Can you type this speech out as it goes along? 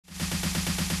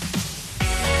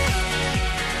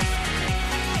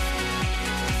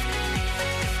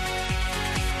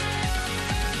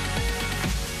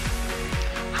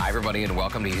everybody, and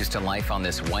welcome to Houston Life on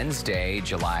this Wednesday,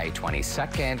 July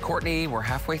 22nd. Courtney, we're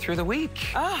halfway through the week.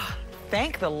 Oh,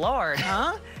 thank the Lord,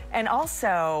 huh? And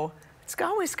also, it's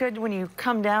always good when you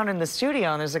come down in the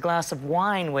studio and there's a glass of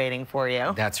wine waiting for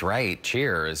you. That's right.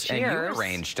 Cheers. Cheers. And you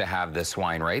arranged to have this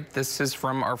wine, right? This is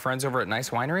from our friends over at Nice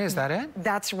Winery. Is that it?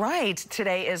 That's right.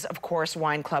 Today is, of course,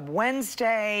 Wine Club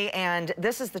Wednesday, and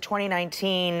this is the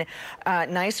 2019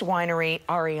 Nice Winery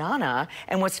Ariana.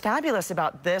 And what's fabulous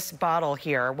about this bottle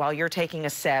here, while you're taking a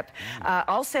sip,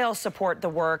 all sales support the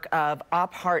work of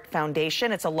Op Heart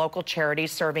Foundation. It's a local charity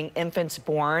serving infants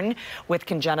born with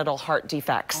congenital heart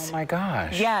defects. Oh my gosh.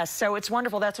 Yes, so it's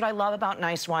wonderful. That's what I love about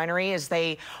Nice Winery is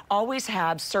they always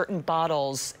have certain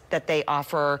bottles that they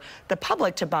offer the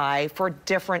public to buy for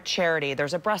different charity.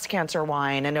 There's a breast cancer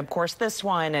wine, and of course this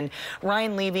one, and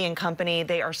Ryan Levy and company,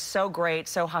 they are so great,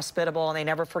 so hospitable, and they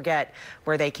never forget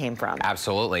where they came from.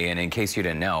 Absolutely, and in case you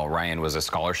didn't know, Ryan was a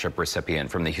scholarship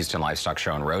recipient from the Houston Livestock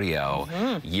Show and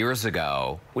Rodeo years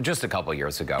ago, well, just a couple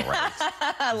years ago, right?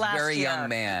 Last year. Young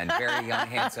man, very young,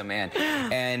 handsome man.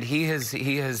 And he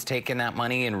has taken that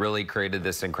money and really created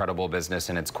this incredible business,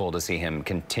 and it's cool to see him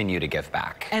continue to give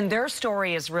back. And their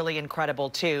story is really incredible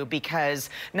too, because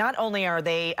not only are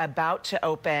they about to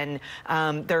open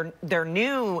their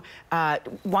new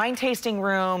wine tasting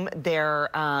room, their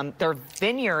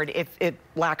vineyard, if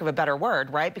lack of a better word,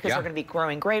 right? Because they're going to be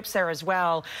growing grapes there as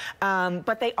well.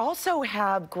 But they also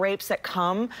have grapes that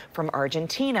come from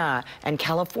Argentina and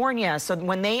California. So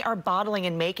when they are bottling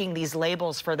and making these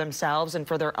labels for themselves and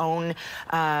for their own,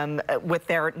 with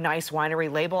their Nice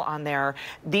Winery label on there,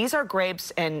 these are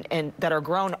grapes and that are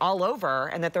grown all over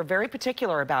and that they're very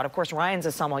particular about. Of course, Ryan's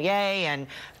a sommelier and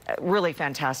really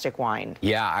fantastic wine.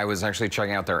 Yeah, I was actually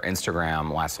checking out their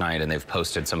Instagram last night, and they've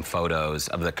posted some photos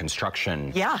of the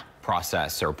construction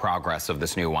process or progress of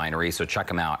this new winery, so check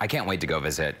them out. I can't wait to go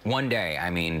visit one day. I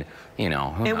mean, you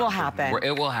know, it will happen.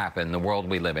 It will happen, the world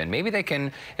we live in. Maybe they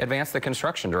can advance the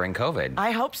construction during COVID. I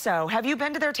hope so. Have you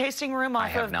been to their tasting room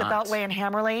off of the Beltway in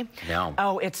Hammerley? No.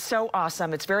 Oh, it's so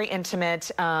awesome. It's very intimate.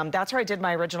 That's where I did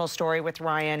my original story with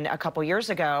Ryan a couple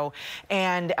years ago.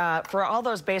 And for all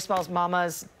those baseball's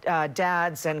mamas,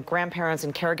 dads, and grandparents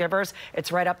and caregivers,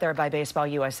 it's right up there by Baseball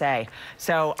USA.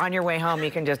 So on your way home, you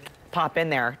can just pop in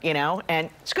there, you know, and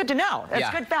it's good to know. That's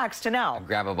good facts to know.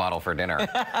 Grab a bottle for dinner.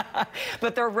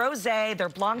 But they're rosé, they're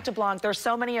blanc de blanc. There's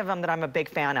so many of them that I'm a big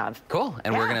fan of. Cool,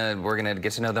 and we're gonna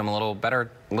get to know them a little better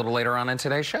a little later on in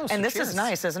today's show. So and this is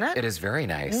nice, isn't it? It is very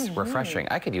nice, refreshing.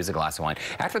 I could use a glass of wine.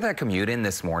 After that commute in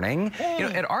this morning, you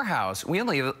know, at our house, we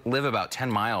only live about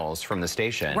 10 miles from the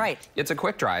station. Right. It's a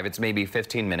quick drive. It's maybe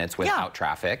 15 minutes without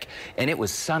traffic, and it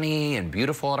was sunny and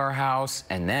beautiful at our house,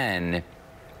 and then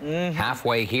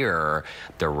halfway here,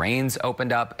 the rains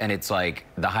opened up, and it's like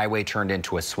the highway turned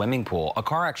into a swimming pool. A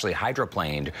car actually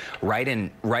hydroplaned right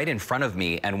in front of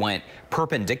me and went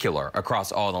perpendicular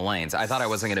across all the lanes. I thought I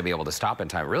wasn't going to be able to stop in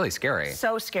time. Really scary.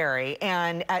 So scary.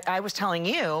 And I was telling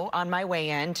you on my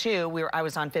way in too. I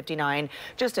was on 59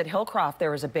 just at Hillcroft. There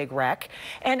was a big wreck,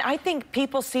 and I think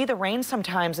people see the rain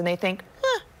sometimes and they think,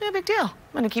 no big deal.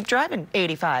 I'm going to keep driving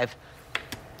 85.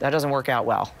 That doesn't work out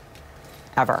well,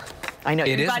 ever. I know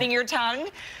you're biting your tongue.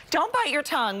 Don't bite your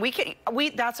tongue.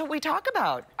 That's what we talk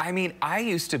about. I mean, I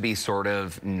used to be sort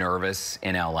of nervous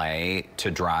in LA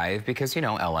to drive because, you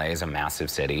know, LA is a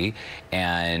massive city.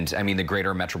 And I mean, the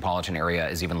greater metropolitan area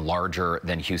is even larger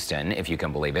than Houston, if you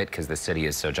can believe it, because the city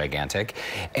is so gigantic.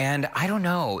 And I don't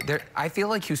know, I feel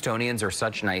like Houstonians are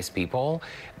such nice people,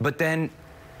 but then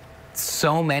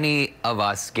so many of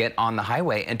us get on the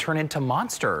highway and turn into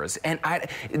monsters. And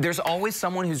there's always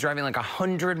someone who's driving like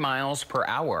 100 miles per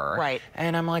hour. Right.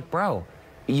 And I'm like, bro,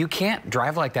 you can't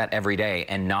drive like that every day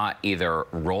and not either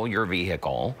roll your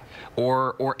vehicle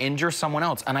or injure someone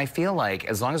else. And I feel like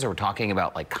as long as we're talking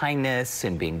about like kindness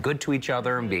and being good to each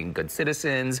other and being good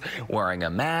citizens, wearing a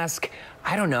mask,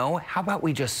 I don't know, how about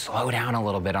we just slow down a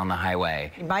little bit on the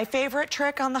highway? My favorite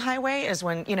trick on the highway is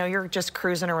when, you know, you're just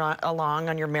cruising along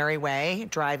on your merry way,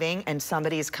 driving, and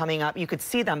somebody's coming up. You could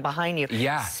see them behind you.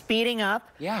 Yeah. Speeding up.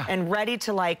 Yeah. And ready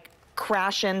to, like,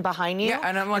 crash in behind you. Yeah,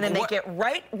 and I'm like, and then they get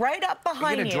right up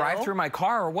behind you. You're gonna drive through my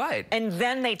car or what? And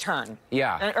then they turn.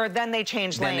 Yeah. Or then they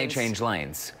change lanes. Then they change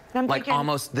lanes. I'm like thinking,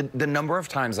 almost, the number of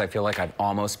times I feel like I've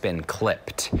almost been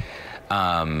clipped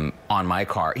on my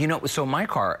car. You know, so my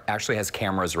car actually has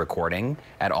cameras recording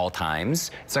at all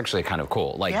times. It's actually kind of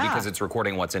cool, like because it's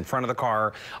recording what's in front of the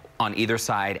car, on either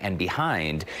side and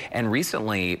behind. And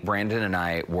recently, Brandon and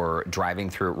I were driving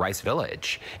through Rice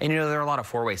Village. And you know, there are a lot of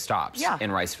four-way stops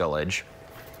in Rice Village.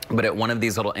 But at one of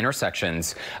these little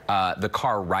intersections, the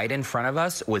car right in front of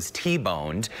us was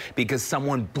T-boned because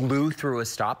someone blew through a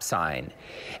stop sign.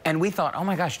 And we thought, oh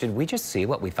my gosh, did we just see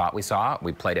what we thought we saw?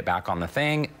 We played it back on the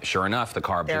thing. Sure enough, the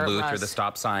car blew through the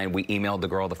stop sign. We emailed the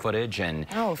girl the footage and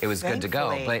it was good to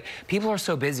go. But people are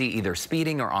so busy either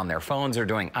speeding or on their phones or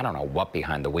doing, I don't know what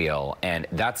behind the wheel. And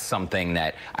that's something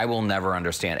that I will never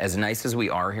understand. As nice as we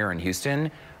are here in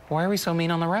Houston, why are we so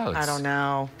mean on the roads? I don't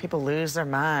know. People lose their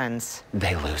minds.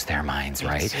 They lose their minds,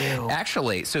 right?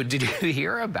 Actually, so did you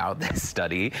hear about this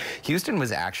study? Houston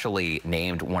was actually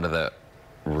named one of the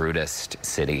rudest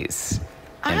cities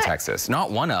in Texas.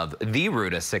 Not one of, the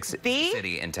rudest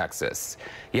city in Texas.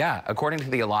 Yeah, according to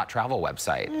the Allot Travel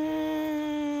website.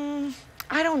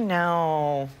 I don't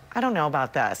know. I don't know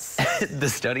about this. The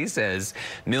study says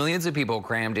millions of people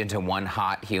crammed into one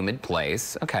hot, humid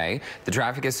place. Okay, the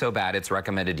traffic is so bad it's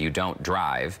recommended you don't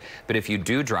drive. But if you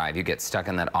do drive, you get stuck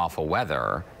in that awful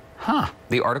weather. Huh.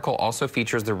 The article also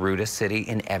features the rudest city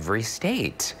in every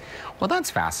state. Well,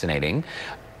 that's fascinating.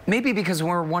 Maybe because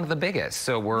we're one of the biggest,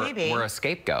 so we're a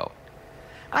scapegoat.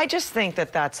 I just think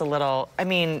that that's a little, I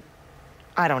mean,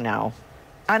 I don't know.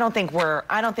 I don't think we're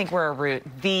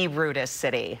the rudest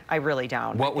city. I really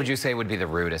don't. What would you say would be the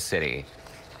rudest city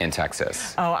in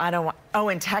Texas? Oh,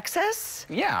 in Texas?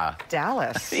 Yeah.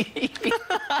 Dallas.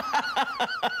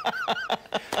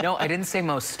 No, I didn't say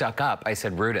most stuck up. I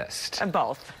said rudest.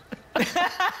 Both.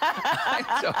 I'm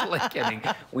totally kidding.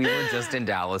 We were just in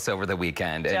Dallas over the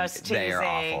weekend, and they are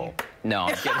awful. No,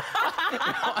 I'm kidding.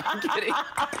 No, I'm kidding.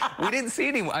 We didn't see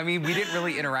anyone. I mean, we didn't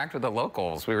really interact with the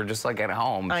locals. We were just like at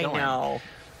home chilling. I know.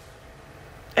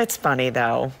 It's funny,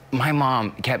 though. My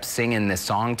mom kept singing this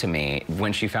song to me.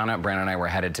 When she found out Brandon and I were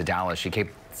headed to Dallas, she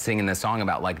kept singing this song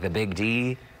about, like, the Big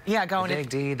D. Yeah, going the Big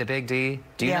D, the Big D.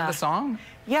 Do you know the song?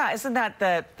 Yeah, isn't that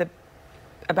the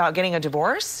about getting a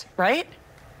divorce, right?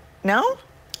 No?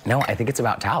 No, I think it's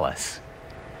about Dallas.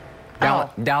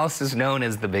 Dallas is known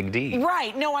as the Big D.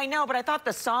 Right. No, I know, but I thought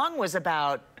the song was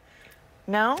about...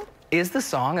 No? Is the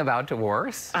song about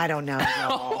divorce? I don't know.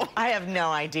 No. I have no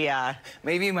idea.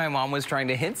 Maybe my mom was trying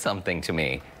to hint something to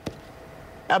me.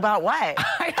 About what?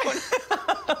 I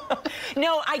don't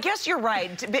No, I guess you're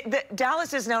right.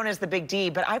 Dallas is known as the Big D,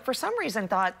 but I, for some reason,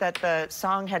 thought that the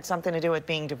song had something to do with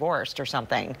being divorced or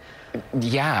something.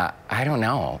 Yeah, I don't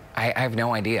know. I have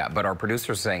no idea, but our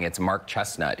producer's saying it's Mark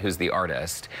Chestnut who's the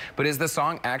artist. But is the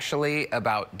song actually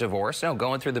about divorce? No,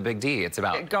 Going Through the Big D. It's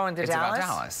about going to Dallas? About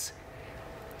Dallas.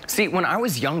 See, when I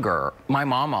was younger, my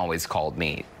mom always called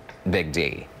me Big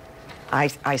D. I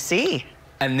see.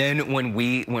 And then when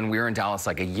we were in Dallas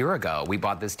like a year ago, we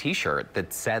bought this T-shirt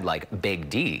that said like Big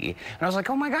D, and I was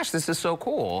like, oh my gosh, this is so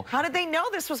cool. How did they know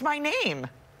this was my name?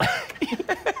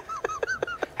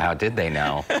 How did they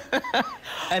know?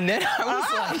 And then I was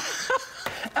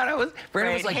like,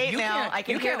 Brandon was like,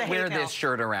 you can't wear this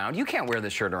shirt around. You can't wear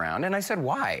this shirt around. And I said,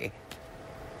 why?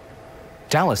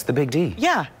 Dallas, the Big D.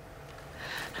 Yeah.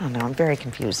 I don't know. I'm very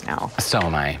confused now. So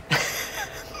am I.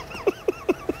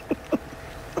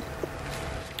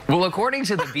 Well, according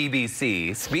to the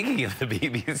BBC, speaking of the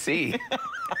BBC,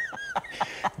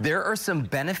 there are some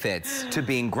benefits to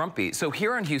being grumpy. So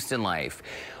here on Houston Life,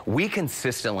 we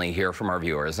consistently hear from our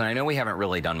viewers, and I know we haven't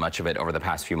really done much of it over the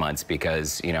past few months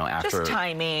because, you know, after the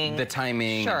timing, and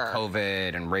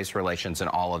COVID and race relations and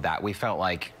all of that, we felt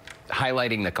like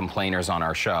highlighting the complainers on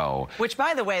our show. Which,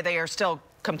 by the way, they are still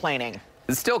complaining.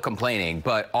 Still complaining,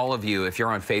 but all of you, if you're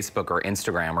on Facebook or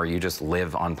Instagram or you just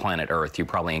live on planet Earth, you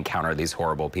probably encounter these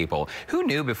horrible people. Who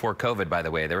knew before COVID, by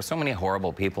the way, there were so many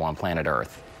horrible people on planet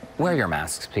Earth? Wear your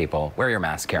masks, people. Wear your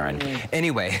mask, Karen.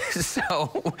 Anyway,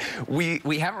 so we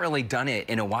haven't really done it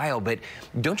in a while, but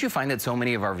don't you find that so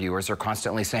many of our viewers are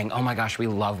constantly saying, oh my gosh, we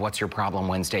love What's Your Problem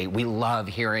Wednesday. We love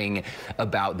hearing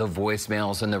about the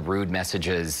voicemails and the rude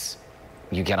messages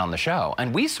you get on the show.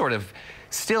 And we sort of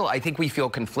still, I think we feel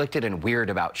conflicted and weird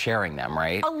about sharing them,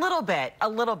 right? A little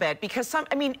bit, because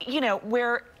I mean, you know,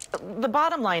 the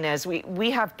bottom line is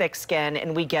we have thick skin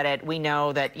and we get it. We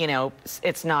know that, you know,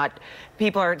 it's not,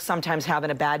 people are sometimes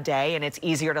having a bad day and it's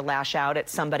easier to lash out at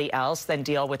somebody else than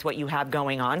deal with what you have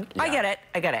going on. Yeah.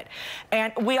 I get it.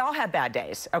 And we all have bad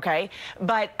days, okay?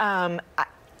 But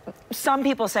some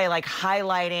people say like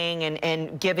highlighting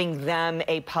and giving them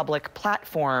a public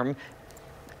platform,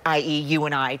 i.e. you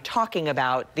and I talking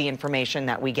about the information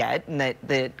that we get and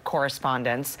the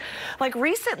correspondence. Like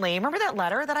recently, remember that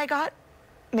letter that I got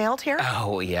mailed here?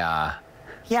 Oh, yeah.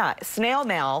 Yeah, snail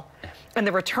mail, and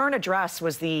the return address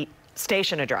was the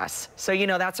station address. So, you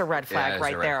know, that's a red flag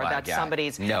right there. That's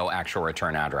somebody's... No actual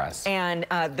return address. And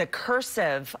the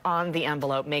cursive on the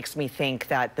envelope makes me think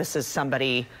that this is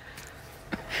somebody...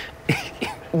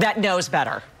 that knows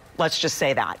better. Let's just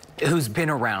say that. Who's been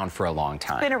around for a long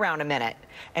time. Been around a minute.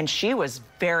 And she was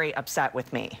very upset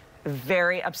with me.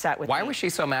 Very upset with me. Why was she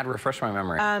so mad? Refresh my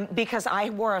memory. Because I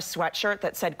wore a sweatshirt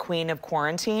that said Queen of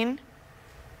Quarantine.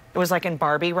 It was like in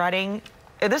Barbie Redding.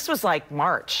 This was like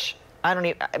March. I don't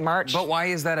even, March. But why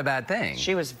is that a bad thing?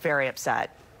 She was very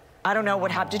upset. I don't know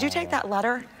what happened. Did you take that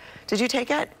letter? Did you take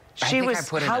it? She was, I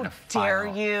put it how in a dare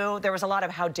file. you? There was a lot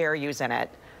of how dare yous in it.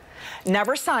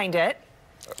 Never signed it,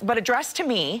 but addressed to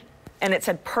me, and it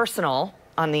said personal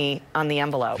on the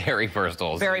envelope. Very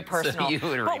personal. Very personal. So you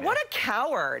would but read what it. a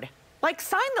coward. Like,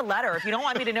 sign the letter. If you don't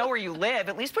want me to know where you live,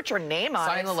 at least put your name on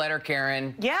it. Sign the letter,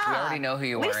 Karen. Yeah. We already know who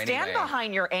you are At least anyway. stand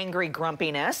behind your angry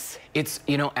grumpiness. It's,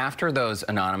 you know, after those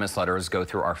anonymous letters go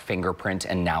through our fingerprint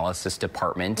analysis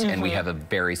department, and we have a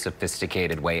very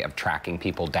sophisticated way of tracking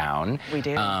people down. We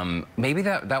do. Maybe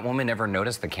that woman never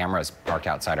noticed the cameras parked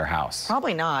outside her house.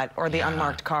 Probably not, or the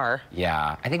unmarked car.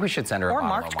 Yeah, I think we should send her a Or bottle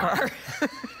marked of wine. car.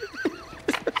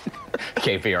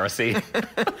 KPRC.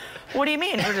 What do you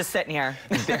mean? We're just sitting here.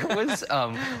 There was,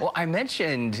 well, I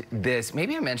mentioned this,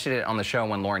 maybe I mentioned it on the show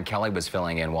when Lauren Kelly was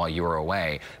filling in while you were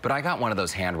away, but I got one of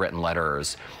those handwritten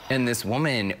letters, and this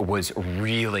woman was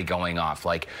really going off,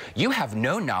 like, you have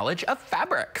no knowledge of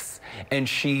fabrics. And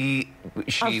she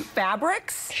Of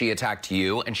fabrics? She attacked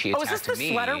you, and she attacked me. Oh, is this the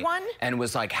sweater one? And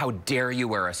was like, how dare you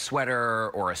wear a sweater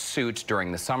or a suit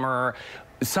during the summer?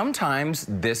 Sometimes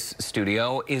this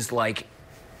studio is like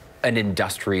an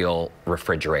industrial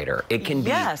refrigerator. It can be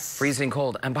Yes. freezing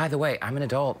cold. And by the way, I'm an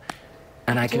adult,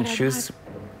 and I can Dude, choose.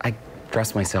 I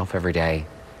dress myself every day.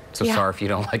 So Yeah. sorry if you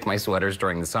don't like my sweaters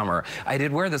during the summer. I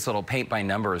did wear this little paint by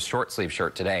numbers short sleeve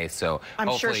shirt today, so I'm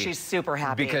sure hopefully- she's super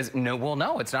happy. Because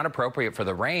no, it's not appropriate for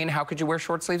the rain. How could you wear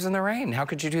short sleeves in the rain? How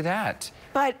could you do that?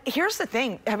 But here's the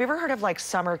thing. Have you ever heard of like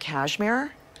summer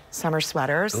cashmere? Summer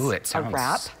sweaters? Ooh, it sounds- A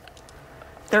wrap?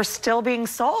 They're still being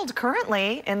sold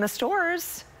currently in the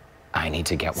stores. I need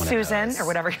to get one Susan, of those. or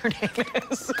whatever your name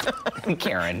is.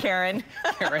 Karen. Karen.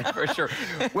 Karen, for sure.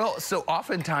 Well, so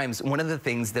oftentimes, one of the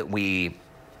things that we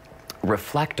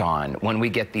reflect on when we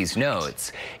get these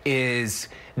notes is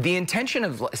the intention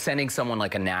of sending someone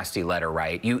like a nasty letter,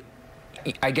 right?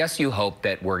 I guess you hope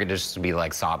that we're gonna just be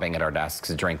like sobbing at our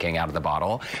desks, drinking out of the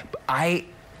bottle.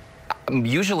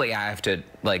 Usually I have to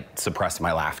like suppress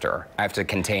my laughter. I have to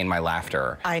contain my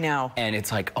laughter. I know. And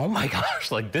it's like, oh my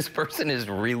gosh, like this person is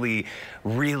really,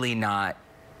 really not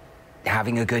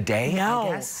having a good day, I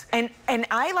guess. And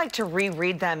I like to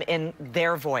reread them in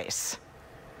their voice.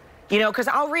 You know, because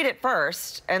I'll read it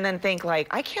first and then think like,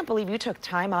 I can't believe you took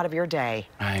time out of your day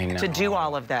I know. to do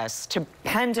all of this, to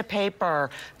pen to paper,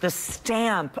 the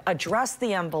stamp, address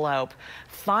the envelope,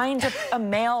 find a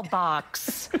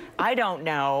mailbox. I don't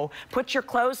know. Put your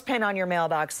clothespin on your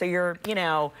mailbox so your, you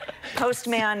know,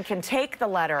 postman can take the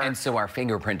letter. And so our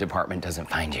fingerprint department doesn't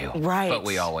find you. Right. But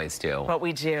we always do. But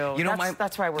we do. You know,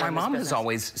 that's why we're my in this mom has business.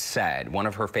 always said, one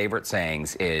of her favorite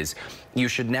sayings is, you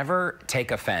should never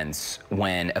take offense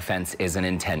when offense isn't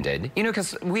intended. You know,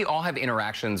 because we all have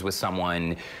interactions with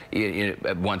someone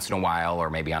once in a while, or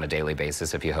maybe on a daily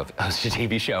basis if you host a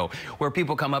TV show, where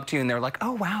people come up to you and they're like,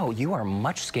 oh, wow, you are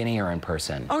much skinnier in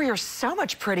person. Oh, you're so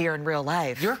much prettier in real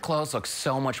life. Your clothes look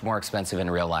so much more expensive in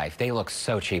real life. They look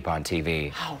so cheap on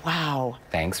TV. Oh, wow.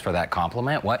 Thanks for that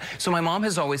compliment. What? So my mom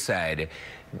has always said,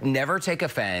 never take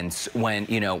offense when,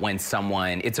 you know, when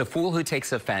someone, it's a fool who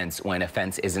takes offense when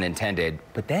offense isn't intended.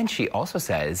 But then she also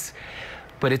says,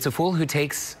 but it's a fool who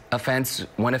takes offense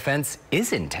when offense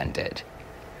is intended.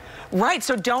 Right,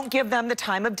 so don't give them the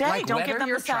time of day. Like, don't give whether them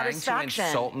you're the trying satisfaction. to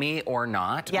insult me or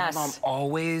not, Yes. my mom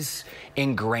always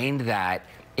ingrained that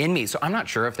in me. So I'm not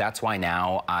sure if that's why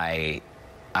now I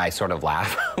sort of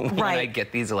laugh when I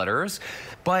get these letters.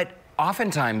 But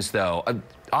oftentimes, though,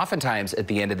 oftentimes at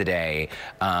the end of the day,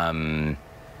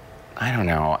 I don't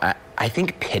know. I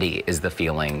think pity is the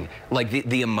feeling, like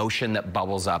the emotion that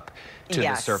bubbles up to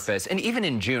the surface. And even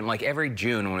in June, like every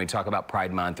June when we talk about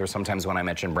Pride Month, or sometimes when I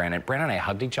mention Brandon and I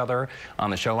hugged each other on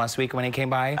the show last week when he came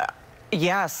by.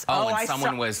 Yes. Oh, and I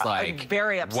someone saw, was like,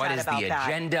 very upset what is about the that.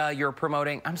 agenda you're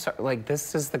promoting? I'm sorry, like,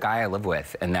 this is the guy I live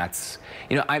with. And that's,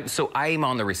 you know, I'm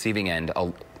on the receiving end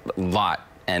a lot,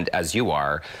 and as you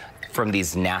are, from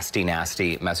these nasty,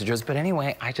 nasty messages. But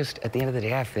anyway, I just, at the end of the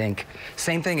day, I think,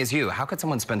 same thing as you. How could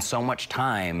someone spend so much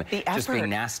time just being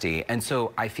nasty? And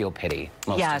so I feel pity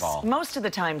most of all. Yes, most of the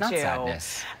time, Not too.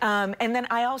 sadness. And then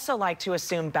I also like to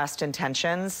assume best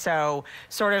intentions. So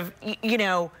sort of, you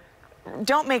know,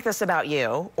 don't make this about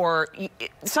you. Or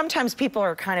sometimes people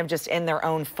are kind of just in their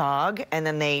own fog, and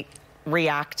then they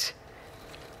react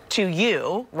to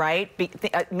you, right?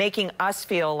 Making us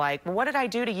feel like, well, what did I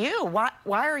do to you? Why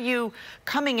are you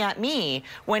coming at me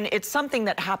when it's something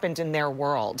that happened in their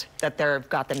world that they've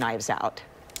got the knives out?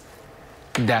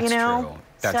 That's true.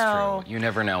 That's true. You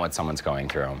never know what someone's going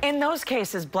through. In those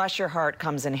cases, bless your heart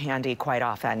comes in handy quite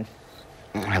often.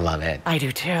 I love it. I do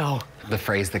too. The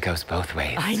phrase that goes both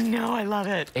ways. I know, I love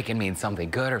it. It can mean something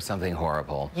good or something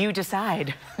horrible. You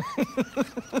decide.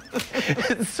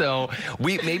 So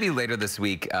maybe later this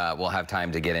week we'll have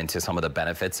time to get into some of the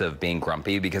benefits of being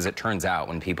grumpy, because it turns out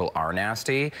when people are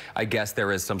nasty, I guess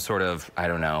there is some sort of, I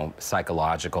don't know,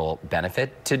 psychological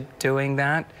benefit to doing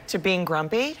that. To being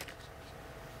grumpy?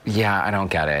 Yeah, I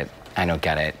don't get it. I don't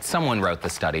get it. Someone wrote the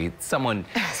study. Someone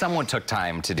took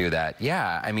time to do that.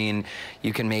 Yeah, I mean,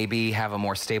 you can maybe have a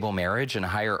more stable marriage and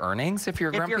higher earnings if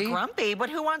you're grumpy. If you're grumpy, but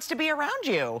who wants to be around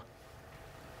you?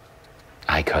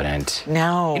 I couldn't.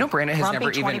 No. You know, Brandon has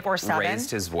never even 24/7?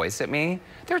 raised his voice at me.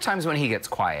 There are times when he gets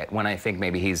quiet, when I think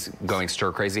maybe he's going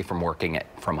stir crazy from working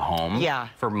from home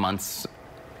for months,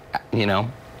 you know.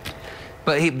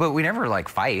 But we never like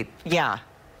fight. Yeah,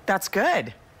 that's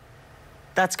good.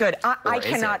 That's good. I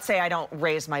cannot it? say I don't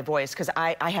raise my voice, because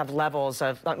I have levels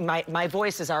of, my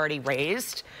voice is already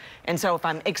raised. And so if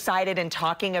I'm excited and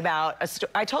talking about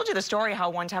I told you the story how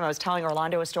one time I was telling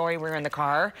Orlando a story, we were in the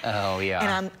car. Oh,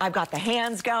 yeah. And I've got the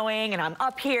hands going, and I'm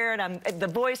up here, and the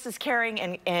voice is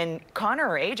carrying, and Connor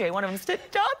or AJ, one of them said,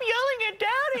 "Stop yelling at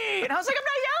Daddy." And I was like, "I'm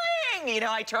not yelling." You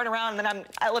know, I turn around, and then I'm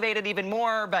elevated even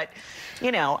more, but,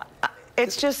 you know,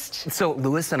 it's just... So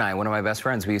Lewis and I, one of my best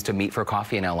friends, we used to meet for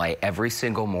coffee in LA every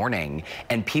single morning,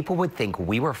 and people would think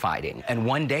we were fighting. And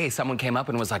one day someone came up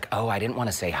and was like, "Oh, I didn't want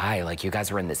to say hi. Like, you guys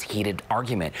were in this heated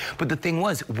argument." But the thing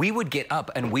was, we would get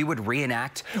up and we would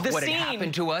reenact what had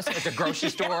happened to us at the grocery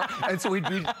store. And so we'd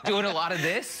be doing a lot of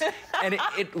this. And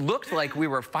it looked like we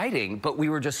were fighting, but we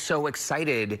were just so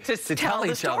excited to tell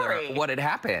each other what had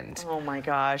happened. Oh my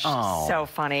gosh, so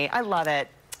funny. I love it.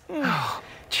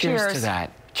 Cheers to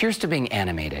that. Cheers to being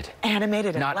animated.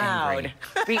 Animated and not loud. Angry.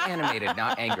 Be animated,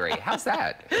 not angry. How's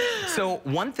that? So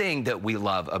one thing that we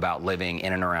love about living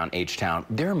in and around H-Town,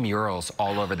 there are murals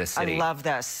all over the city. I love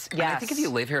this. Yes. And I think if you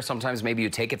live here, sometimes maybe you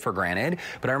take it for granted.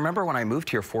 But I remember when I moved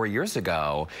here 4 years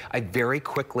ago, I very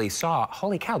quickly saw,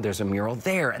 holy cow, there's a mural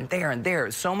there and there and there.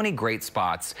 So many great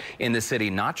spots in the city,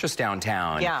 not just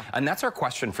downtown. Yeah. And that's our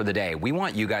question for the day. We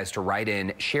want you guys to write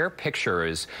in, share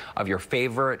pictures of your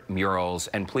favorite murals,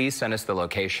 and please send us the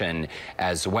location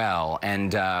as well.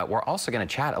 And we're also going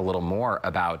to chat a little more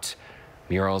about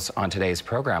murals on today's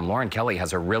program. Lauren Kelly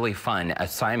has a really fun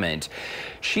assignment.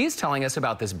 She's telling us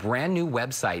about this brand new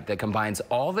website that combines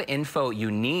all the info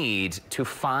you need to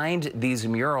find these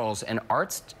murals and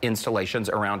arts installations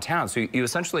around town. So you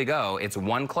essentially go, it's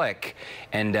one click,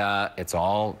 and it's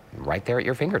all right there at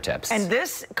your fingertips. And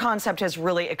this concept has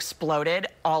really exploded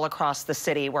all across the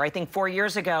city, where I think 4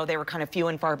 years ago they were kind of few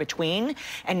and far between,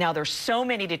 and now there's so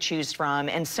many to choose from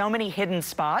and so many hidden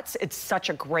spots. It's such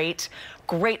a great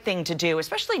thing to do,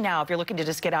 especially now if you're looking to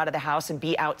just get out of the house and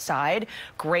be outside.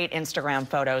 Great Instagram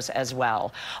photos as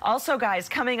well. Also, guys,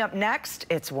 coming up next,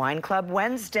 it's Wine Club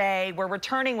Wednesday. We're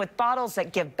returning with bottles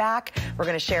that give back. We're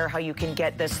going to share how you can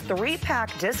get this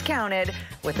 3-pack discounted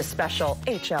with a special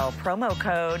HL promo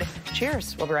code.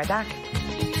 Cheers. We'll be right back.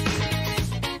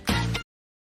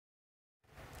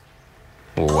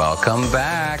 Welcome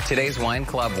back. Today's Wine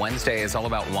Club Wednesday is all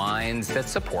about wines that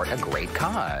support a great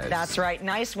cause. That's right.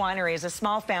 Nice Winery is a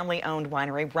small family-owned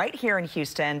winery right here in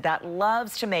Houston that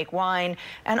loves to make wine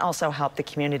and also help the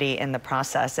community in the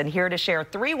process. And here to share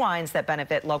 3 wines that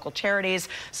benefit local charities,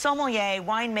 sommelier,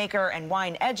 winemaker, and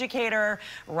wine educator,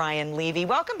 Ryan Levy.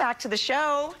 Welcome back to the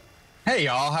show. Hey,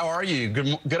 y'all. How are you?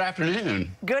 Good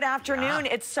afternoon. Good afternoon.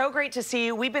 It's so great to see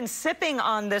you. We've been sipping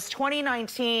on this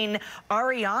 2019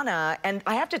 Ariana, and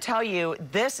I have to tell you,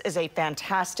 this is a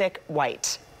fantastic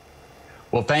white.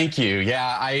 Well, thank you.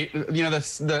 Yeah,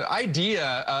 the idea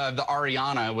of the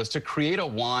Ariana was to create a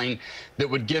wine that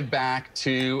would give back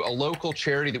to a local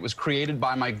charity that was created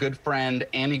by my good friend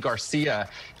Annie Garcia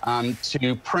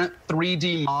to print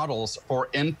 3D models for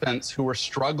infants who were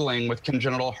struggling with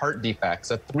congenital heart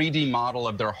defects, a 3D model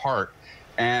of their heart.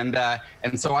 And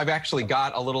so I've actually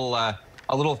got a little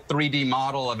 3D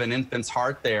model of an infant's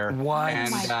heart there. What?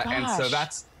 And so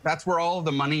that's where all of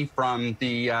the money from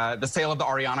the sale of the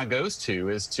Ariana goes to,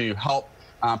 is to help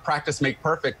practice make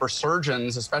perfect for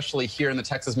surgeons, especially here in the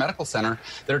Texas Medical Center,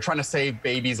 that are trying to save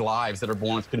babies' lives that are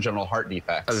born with congenital heart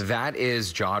defects. That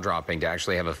is jaw-dropping to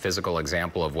actually have a physical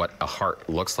example of what a heart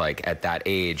looks like at that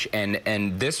age.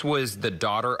 And this was the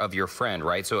daughter of your friend,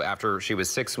 right? So after she was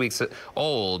 6 weeks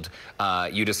old,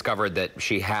 you discovered that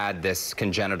she had this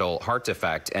congenital heart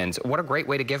defect. And what a great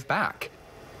way to give back.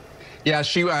 Yeah,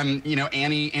 she, you know,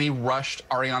 Annie rushed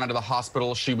Ariana to the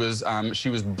hospital. She was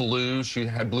blue. She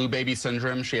had blue baby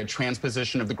syndrome. She had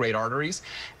transposition of the great arteries,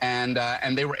 and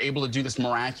they were able to do this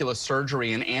miraculous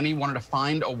surgery. And Annie wanted to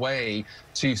find a way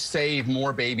to save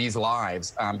more babies'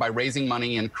 lives by raising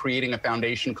money and creating a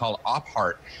foundation called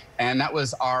OpHeart. And that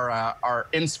was our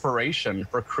inspiration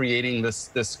for creating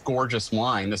this gorgeous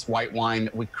wine, this white wine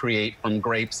that we create from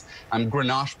grapes,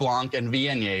 Grenache Blanc and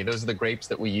Viognier. Those are the grapes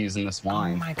that we use in this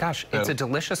wine. Oh my gosh, it's a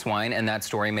delicious wine, and that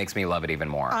story makes me love it even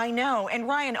more. I know. And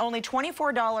Ryan, only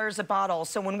 $24 a bottle.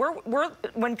 So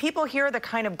when people hear the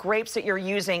kind of grapes that you're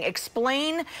using,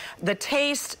 explain the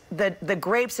taste, the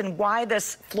grapes, and why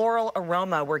this floral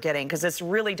aroma we're getting, because this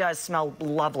really does smell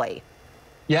lovely.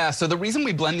 Yeah, so the reason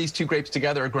we blend these two grapes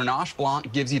together, Grenache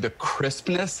Blanc gives you the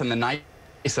crispness and the nice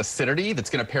acidity that's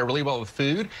going to pair really well with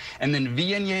food. And then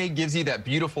Viognier gives you that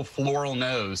beautiful floral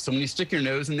nose. So when you stick your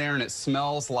nose in there and it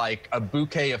smells like a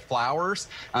bouquet of flowers,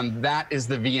 that is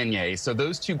the Viognier. So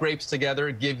those two grapes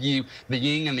together give you the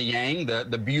yin and the yang,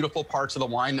 the beautiful parts of the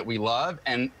wine that we love.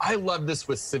 And I love this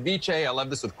with ceviche. I love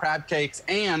this with crab cakes.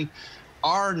 And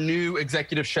our new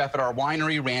executive chef at our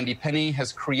winery, Randy Penny,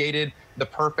 has created the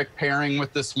perfect pairing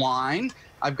with this wine.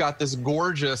 I've got this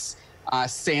gorgeous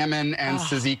salmon and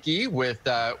tzatziki with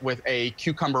a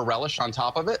cucumber relish on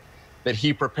top of it that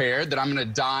he prepared that I'm going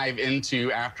to dive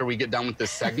into after we get done with this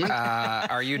segment.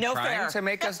 Are you trying to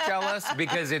make us jealous?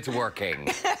 Because it's working.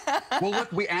 Well,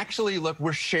 look,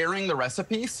 we're sharing the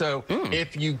recipe. So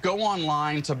if you go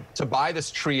online to buy this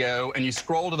trio and you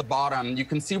scroll to the bottom, you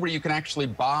can see where you can actually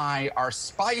buy our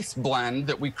spice blend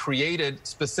that we created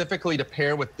specifically to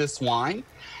pair with this wine.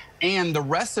 And the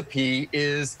recipe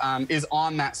is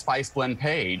on that spice blend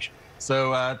page.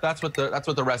 So that's what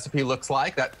the recipe looks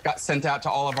like. That got sent out to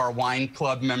all of our wine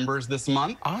club members this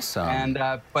month. Awesome.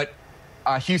 And but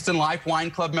Houston Life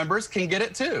Wine Club members can get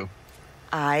it too.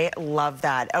 I love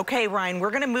that. Okay, Ryan,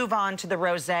 we're going to move on to the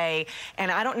rosé.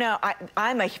 And I don't know,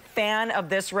 I'm a fan of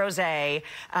this rosé.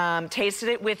 Tasted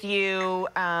it with you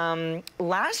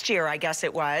last year, I guess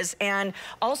it was, and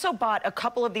also bought a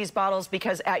couple of these bottles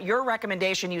because at your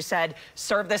recommendation, you said,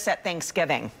 serve this at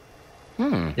Thanksgiving.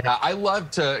 Yeah, I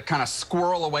love to kind of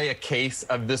squirrel away a case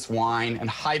of this wine and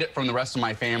hide it from the rest of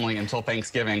my family until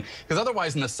Thanksgiving, because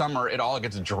otherwise in the summer it all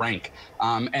gets drank.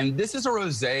 And this is a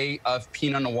rosé of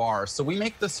Pinot Noir. So we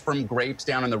make this from grapes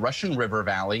down in the Russian River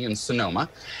Valley in Sonoma.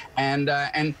 And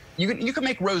you can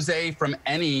make rosé from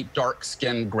any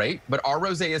dark-skinned grape, but our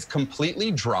rosé is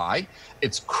completely dry,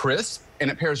 it's crisp,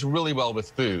 and it pairs really well with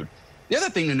food. The other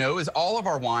thing to know is all of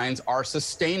our wines are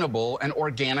sustainable and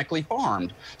organically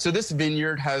farmed. So this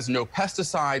vineyard has no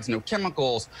pesticides, no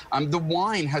chemicals. The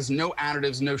wine has no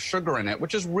additives, no sugar in it,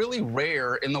 which is really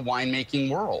rare in the winemaking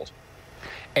world.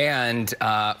 And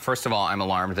first of all, I'm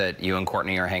alarmed that you and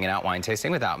Courtney are hanging out wine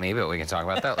tasting without me, but we can talk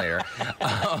about that later.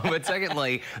 But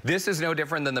secondly, this is no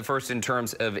different than the first in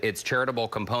terms of its charitable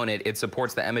component. It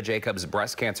supports the Emma Jacobs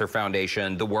Breast Cancer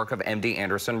Foundation, the work of MD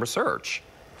Anderson Research.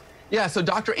 Yeah, so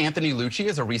Dr. Anthony Lucci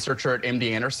is a researcher at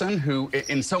MD Anderson who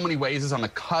in so many ways is on the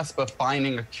cusp of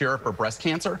finding a cure for breast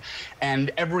cancer. And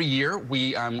every year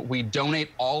we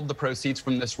donate all of the proceeds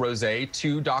from this rosé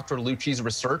to Dr. Lucci's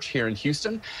research here in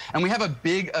Houston. And we have a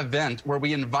big event where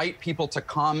we invite people to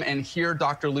come and hear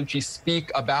Dr. Lucci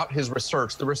speak about his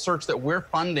research, the research that we're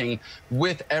funding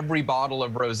with every bottle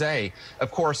of rosé.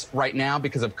 Of course, right now,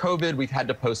 because of COVID, we've had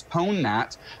to postpone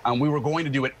that. We were going to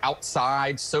do it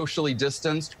outside, socially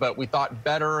distanced, but we thought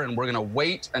better, and we're going to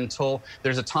wait until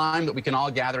there's a time that we can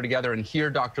all gather together and hear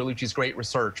Dr. Lucci's great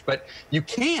research. But you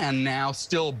can now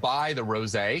still buy the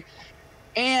rosé.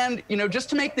 And, you know, just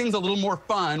to make things a little more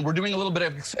fun, we're doing a little bit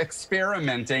of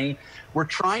experimenting. We're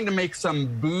trying to make some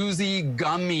boozy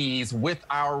gummies with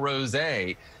our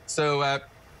rosé. So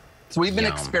we've been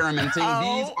experimenting.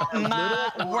 These are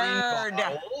little wine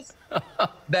bottles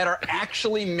that are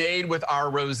actually made with our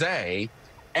rosé.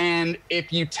 And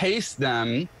if you taste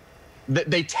them,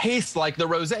 they taste like the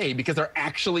rosé because they're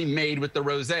actually made with the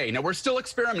rosé. Now, we're still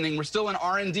experimenting. We're still in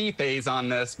R&D phase on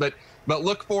this, but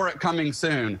look for it coming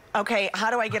soon. Okay, how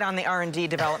do I get on the R&D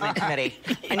development committee?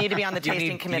 I need to be on the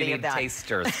tasting committee of that. You need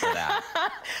tasters for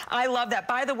that. I love that.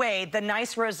 By the way, the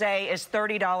Nice Rosé is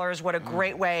 $30. What a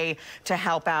great way to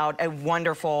help out a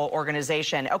wonderful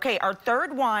organization. Okay, our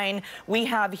third wine we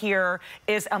have here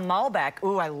is a Malbec.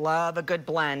 Ooh, I love a good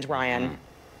blend, Ryan.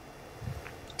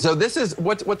 So this is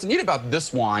what's neat about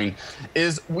this wine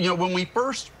is, you know, when we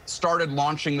first started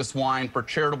launching this wine for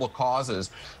charitable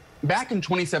causes, back in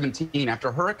 2017,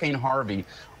 after Hurricane Harvey,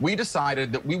 we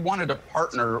decided that we wanted to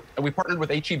partner. We partnered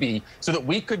with H-E-B so that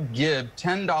we could give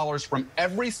 $10 from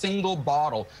every single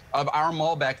bottle of our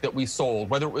Malbec that we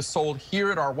sold, whether it was sold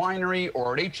here at our winery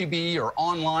or at H-E-B or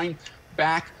online,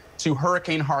 back to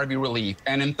Hurricane Harvey relief.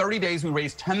 And in 30 days, we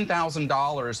raised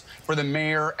 $10,000 for the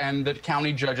mayor and the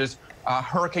county judges'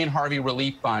 Hurricane Harvey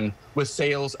Relief Fund with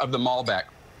sales of the Malbec.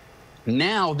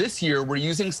 Now, this year, we're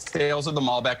using sales of the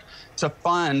Malbec to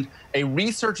fund a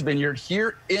research vineyard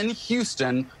here in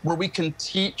Houston where we can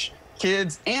teach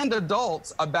kids and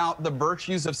adults about the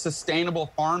virtues of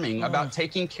sustainable farming, about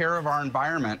taking care of our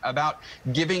environment, about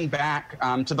giving back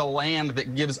to the land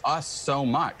that gives us so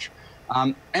much.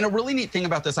 And a really neat thing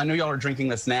about this, I know y'all are drinking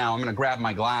this now. I'm going to grab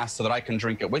my glass so that I can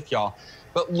drink it with y'all.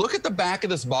 But look at the back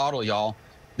of this bottle, y'all.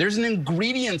 There's an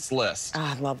ingredients list. Oh,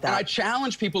 I love that. And I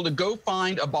challenge people to go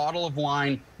find a bottle of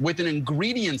wine with an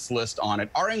ingredients list on it.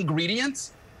 Our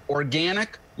ingredients,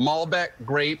 organic Malbec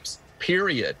grapes,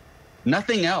 period.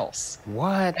 Nothing else.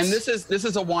 What? And this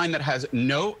is a wine that has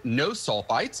no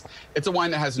sulfites. It's a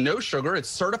wine that has no sugar. It's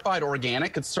certified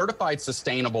organic. It's certified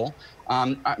sustainable.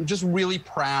 I'm just really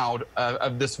proud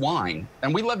of this wine.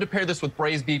 And we love to pair this with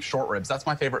braised beef short ribs. That's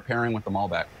my favorite pairing with the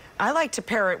Malbec. I like to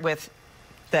pair it with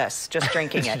this, just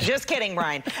drinking it. Just kidding,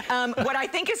 Ryan. What I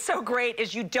think is so great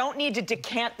is you don't need to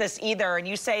decant this either, and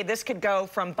you say this could go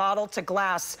from bottle to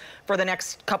glass for the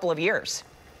next couple of years.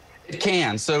 It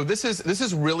can. So this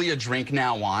is really a drink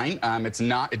now wine.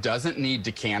 It doesn't need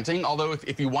decanting, although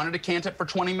if you want to decant it for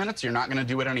 20 minutes, you're not going to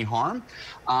do it any harm.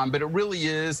 But it really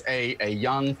is a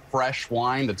young, fresh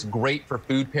wine that's great for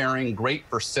food pairing, great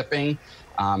for sipping.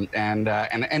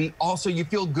 And also you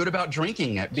feel good about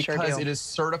drinking it because it is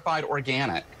certified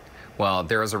organic. Well,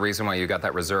 there is a reason why you got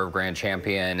that Reserve Grand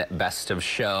Champion Best of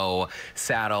Show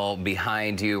saddle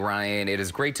behind you, Ryan. It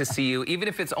is great to see you, even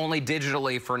if it's only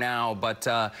digitally for now. But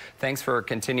thanks for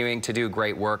continuing to do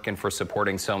great work and for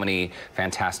supporting so many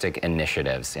fantastic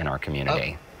initiatives in our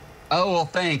community. Oh, well,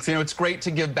 thanks. You know, it's great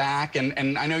to give back.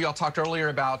 And I know y'all talked earlier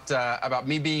about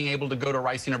me being able to go to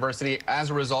Rice University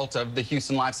as a result of the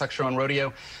Houston Livestock Show and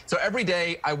Rodeo. So every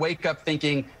day I wake up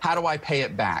thinking, how do I pay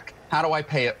it back? How do I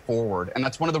pay it forward? And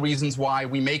that's one of the reasons why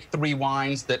we make 3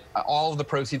 wines that all of the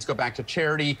proceeds go back to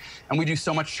charity. And we do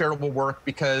so much charitable work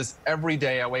because every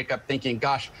day I wake up thinking,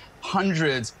 gosh,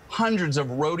 hundreds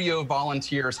of rodeo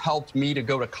volunteers helped me to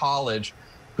go to college.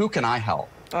 Who can I help?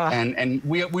 And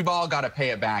we've all got to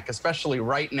pay it back, especially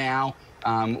right now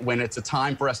when it's a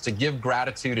time for us to give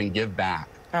gratitude and give back.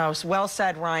 Oh, well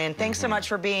said, Ryan. Thanks so much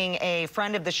for being a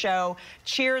friend of the show.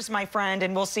 Cheers, my friend,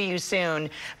 and we'll see you soon.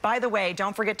 By the way,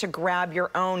 don't forget to grab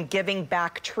your own Giving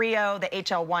Back Trio. The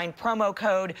HL Wine promo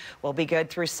code will be good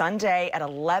through Sunday at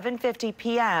 11:50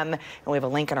 p.m. And we have a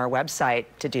link on our website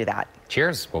to do that.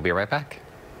 Cheers. We'll be right back.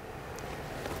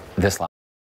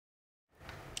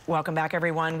 Welcome back,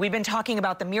 everyone. We've been talking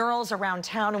about the murals around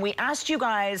town, and we asked you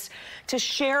guys to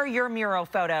share your mural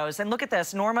photos. And look at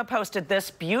this. Norma posted this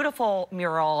beautiful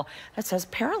mural that says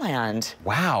Pearland.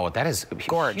 Wow, that is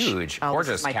huge. Oh,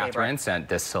 gorgeous. Catherine favorite. Sent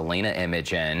this Selena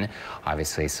image in.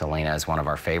 Obviously, Selena is one of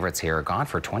our favorites here. Gone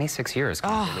for 26 years.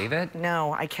 Can you believe it?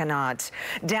 No, I cannot.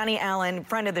 Danny Allen,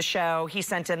 friend of the show, he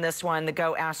sent in this one, the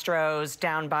Go Astros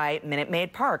down by Minute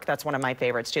Maid Park. That's one of my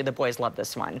favorites, too. The boys love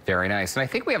this one. Very nice. And I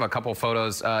think we have a couple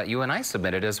photos you and I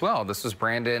submitted as well. This was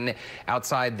Brandon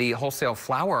outside the wholesale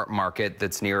flower market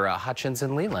that's near Hutchins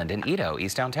and Leland in Edo,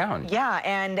 East Downtown. Yeah,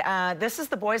 and this is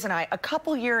the boys and I a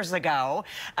couple years ago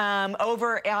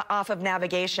over off of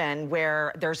Navigation,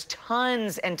 where there's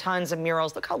tons and tons of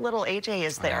murals. Look how little AJ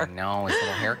is there. I know, his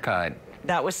little haircut.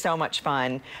 That was so much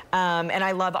fun. And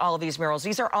I love all of these murals.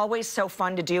 These are always so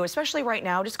fun to do, especially right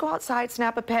now. Just go outside,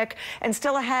 snap a pic, and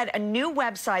still ahead, a new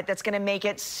website that's going to make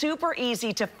it super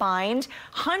easy to find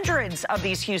hundreds of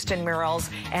these Houston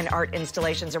murals and art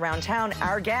installations around town.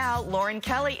 Our gal, Lauren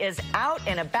Kelly, is out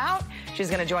and about. She's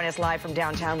going to join us live from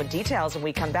downtown with details when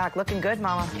we come back. Looking good,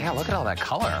 Mama. Yeah, look at all that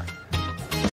color.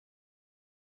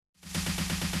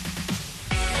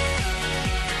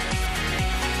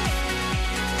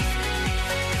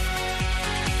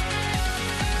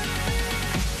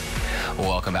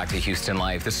 Welcome back to Houston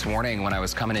Life. This morning when I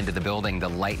was coming into the building, the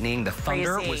lightning, the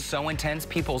thunder was so intense,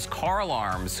 people's car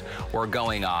alarms were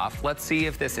going off. Let's see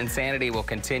if this insanity will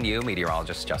continue.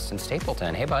 Meteorologist Justin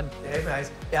Stapleton. Hey, bud. Hey,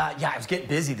 guys. Yeah, I was getting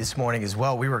busy this morning as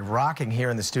well. We were rocking here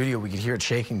in the studio. We could hear it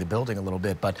shaking the building a little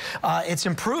bit, but it's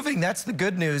improving. That's the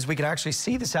good news. We can actually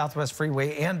see the Southwest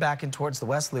Freeway and back in towards the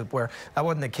West Loop, where that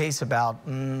wasn't the case about,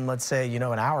 let's say, an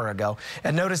hour ago.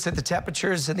 And notice that the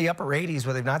temperatures in the upper 80s,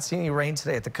 where they've not seen any rain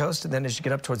today at the coast, and then as you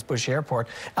get up towards Bush Airport,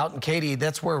 out in Katy,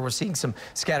 that's where we're seeing some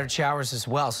scattered showers as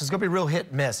well. So it's going to be real hit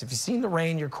and miss. If you've seen the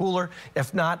rain, you're cooler.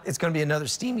 If not, it's going to be another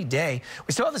steamy day.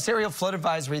 We still have this aerial flood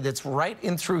advisory that's right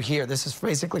in through here. This is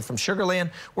basically from Sugar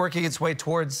Land, working its way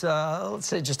towards, let's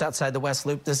say, just outside the West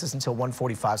Loop. This is until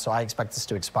 1:45, so I expect this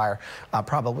to expire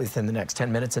probably within the next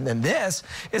 10 minutes. And then this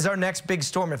is our next big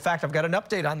storm. In fact, I've got an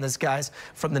update on this, guys,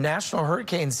 from the National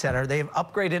Hurricane Center. They have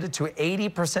upgraded it to an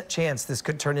 80% chance this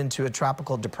could turn into a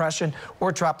tropical depression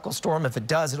or tropical storm. If it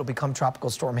does, it'll become Tropical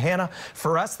Storm Hannah.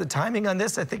 For us, the timing on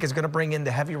this, I think, is going to bring in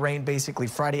the heavy rain basically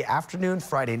Friday afternoon,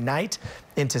 Friday night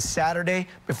into Saturday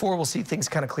before we'll see things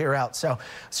kind of clear out. So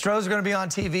Stroh's going to be on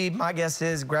TV. My guess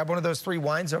is grab one of those 3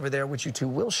 wines over there, which you two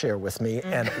will share with me,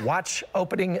 and watch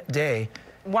opening day.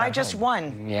 Why just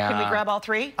one? Yeah. Can we grab all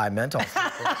 3? I meant all 3.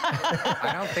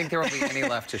 I don't think there will be any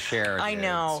left to share. I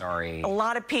know. Sorry. A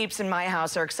lot of peeps in my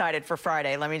house are excited for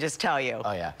Friday, let me just tell you.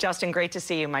 Oh, yeah. Justin, great to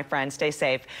see you, my friend. Stay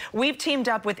safe. We've teamed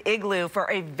up with Igloo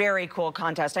for a very cool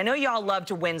contest. I know y'all love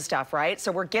to win stuff, right?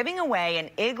 So we're giving away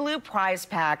an Igloo prize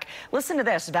pack. Listen to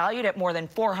this, valued at more than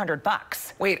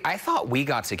 $400. Wait, I thought we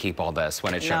got to keep all this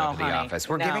when it showed up at the honey, office.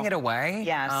 We're no. giving it away?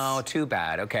 Yes. Oh, too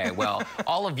bad. Okay, well,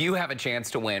 all of you have a chance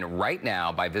to win right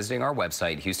now by visiting our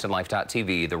website,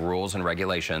 HoustonLife.tv. The rules and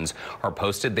regulations are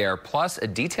posted there, plus a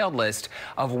detailed list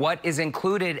of what is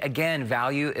included. Again,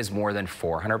 value is more than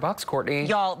 $400, Courtney.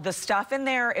 Y'all, the stuff in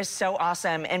there is so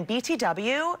awesome. And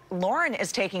BTW, Lauren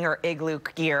is taking her Igloo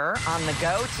gear on the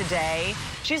go today.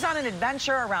 She's on an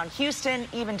adventure around Houston,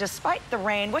 even despite the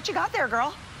rain. What you got there,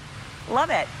 girl? Love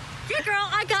it. Hey girl,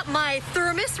 I got my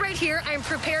thermos right here. I'm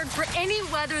prepared for any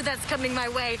weather that's coming my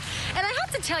way. And I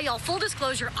have to tell y'all, full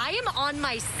disclosure, I am on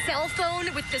my cell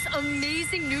phone with this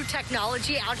amazing new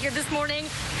technology out here this morning.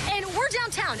 And we're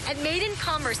downtown at Made in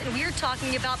Commerce, and we are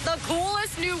talking about the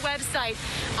coolest new website.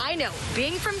 I know,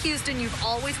 being from Houston, you've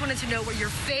always wanted to know where your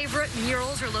favorite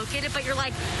murals are located, but you're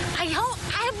like, I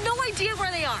have no idea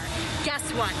where they are. Guess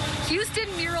what?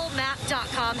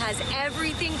 HoustonMuralMap.com has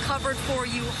everything covered for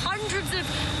you. Hundreds of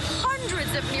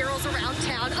murals around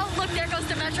town. Oh, look, there goes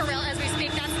the Metro Rail as we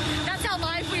speak. That's how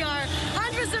live we are.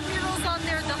 Hundreds of murals on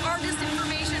there, the artist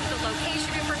information, the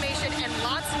location information, and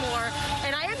lots more.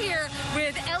 And I am here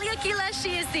with Elia Quiles.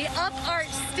 She is the Up Art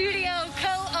Studio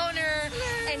co-owner,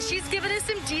 and she's given us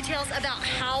some details about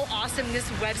how awesome this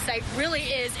website really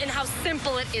is and how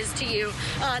simple it is to use.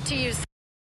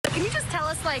 Can you just tell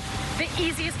us, like, the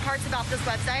easiest parts about this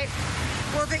website?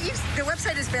 Well, the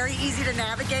website is very easy to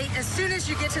navigate. As soon as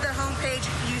you get to the homepage,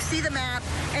 you see the map,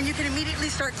 and you can immediately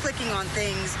start clicking on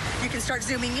things. You can start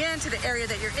zooming in to the area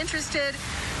that you're interested.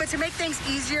 But to make things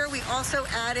easier, we also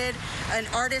added an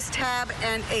artist tab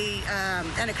and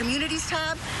a communities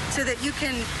tab so that you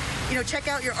can, check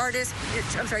out your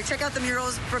check out the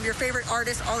murals from your favorite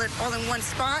artists all in one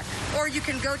spot. Or you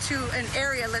can go to an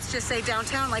area, let's just say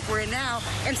downtown like we're in now,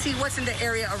 and see what's in the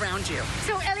area around you.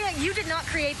 So, Elia, you did not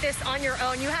create this on your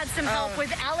own. You had some help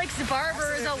with Alex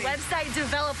Barber, the website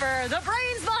developer, the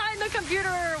brains behind the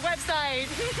computer website.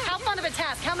 How fun of a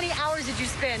task. How many hours did you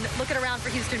spend looking around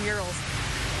for Houston murals?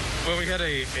 Well, we had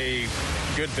a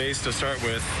good base to start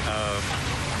with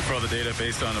for all the data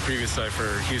based on the previous site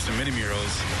for Houston mini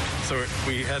murals. So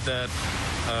we had that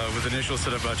with initial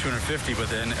set of about 250, but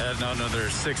then adding on another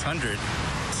 600.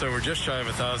 So we're just shy of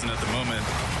 1,000 at the moment.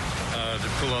 To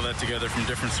pull all that together from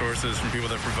different sources, from people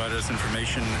that provided us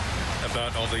information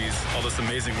about all this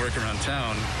amazing work around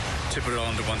town, to put it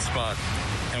all into one spot.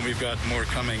 And we've got more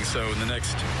coming. So in the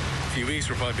next few weeks,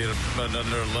 we'll probably be at about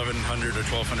another 1,100 or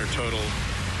 1,200 total.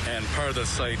 And part of the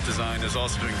site design is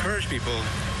also to encourage people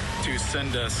to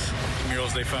send us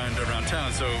murals they find around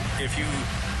town. So if you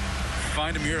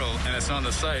find a mural and it's on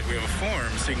the site, we have a form,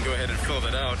 so you can go ahead and fill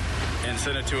that out and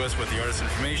send it to us with the artist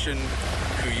information,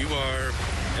 who you are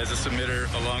as a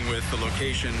submitter, along with the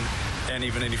location and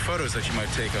even any photos that you might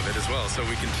take of it as well. So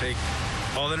we can take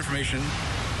all that information,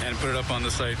 and put it up on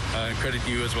the site and credit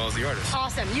you as well as the artist.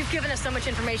 Awesome. You've given us so much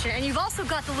information, and you've also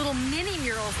got the little mini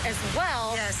murals as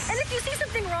well. Yes. And if you see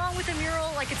something wrong with a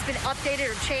mural, like it's been updated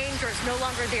or changed or it's no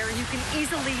longer there, you can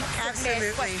easily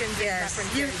submit questions and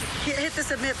references. You hit the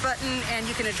submit button, and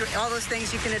you can address all those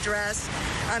things you can address.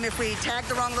 If we tag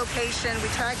the wrong location, we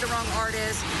tag the wrong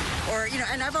artist, or,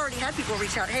 and I've already had people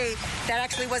reach out, hey, that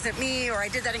actually wasn't me, or I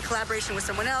did that in collaboration with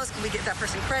someone else, and we give that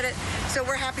person credit. So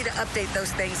we're happy to update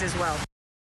those things as well.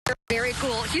 Very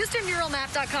cool.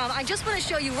 HoustonMuralMap.com. I just want to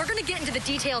show you, we're going to get into the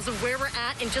details of where we're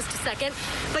at in just a second,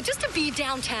 but just to be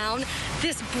downtown,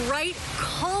 this bright,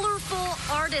 colorful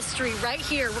artistry right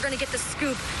here, we're going to get the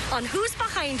scoop on who's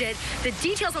behind it, the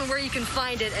details on where you can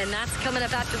find it, and that's coming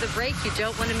up after the break. You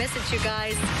don't want to miss it, you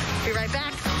guys. Be right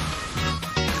back.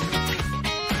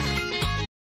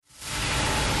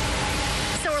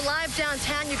 Live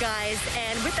downtown, you guys,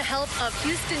 and with the help of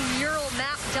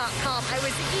HoustonMuralMap.com, I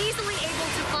was easily able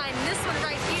to find this one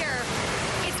right here.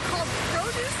 It's called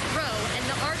Produce Row, and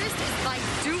the artist is by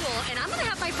Dual. And I'm going to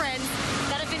have my friends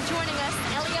that have been joining us,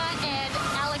 Elia and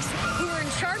Alex, who are in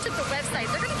charge of the website.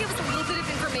 They're going to give us a little bit of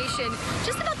information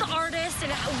just about the artist and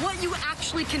what you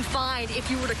actually can find if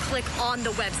you were to click on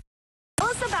the website. Tell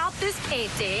us about this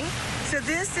painting. So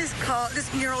this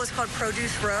mural is called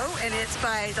Produce Row, and it's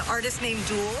by the artist named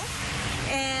Dual.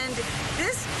 And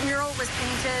this mural was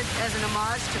painted as an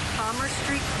homage to Commerce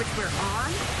Street, which we're on.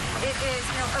 It is,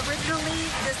 originally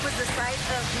this was the site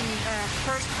of the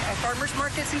first farmers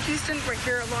markets in Houston, right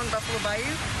here along Buffalo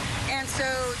Bayou. And so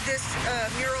this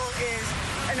mural is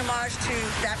an homage to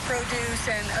that produce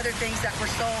and other things that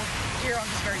were sold here on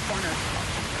this very corner.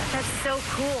 That's so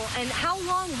cool. And how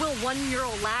long will one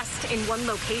mural last in one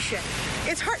location?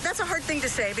 It's hard. That's a hard thing to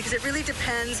say because it really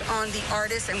depends on the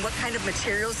artist and what kind of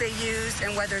materials they used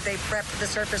and whether they prepped the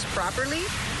surface properly.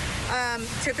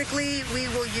 Typically, we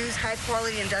will use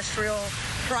high-quality industrial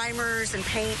primers and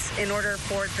paints in order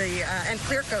for and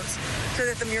clear coats so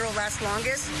that the mural lasts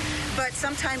longest. But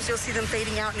sometimes you'll see them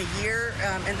fading out in a year,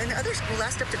 and then others will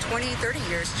last up to 20, 30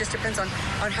 years. Just depends on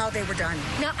how they were done.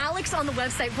 Now, Alex, on the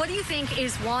website, what do you think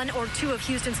is one or two of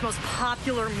Houston's most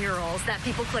popular murals that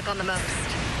people click on the most?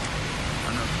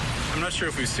 I'm not sure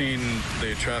if we've seen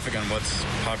the traffic on what's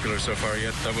popular so far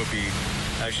yet. That would be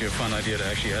actually a fun idea to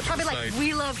actually add to the site. Probably like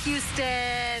We Love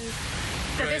Houston,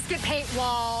 the biscuit paint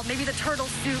wall, maybe the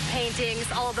turtle soup paintings.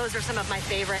 All of those are some of my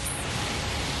favorites.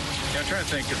 Yeah, I'm trying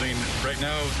to think. Right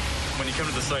now, when you come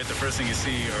to the site, the first thing you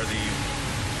see are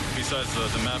besides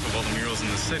the map of all the murals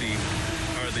in the city,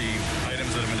 are the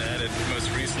items that have been added most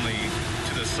recently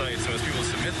to the site. So as people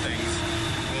submit things,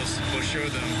 we'll show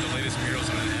them the latest murals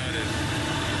that have been added.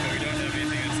 But we don't have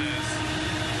anything that says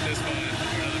this one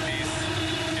or another piece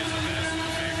is a massive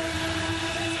favorite.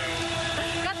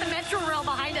 So Got the Metro Rail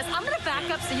behind us. I'm going to back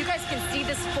up so you guys can see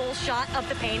this full shot of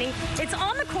the painting. It's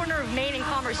on the corner of Main and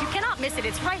Commerce. You cannot miss it.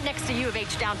 It's right next to U of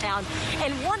H downtown.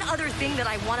 And one other thing that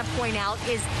I want to point out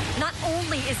is not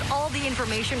only is all the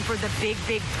information for the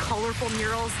big, colorful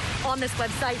murals on this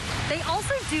website, they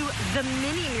also do the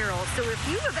mini murals. So if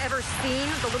you have ever seen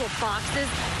the little boxes,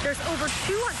 there's over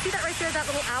 200. See that right there, that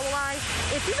little owl eye?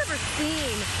 If you've ever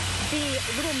seen the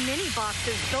little mini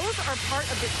boxes, those are part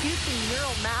of the Houston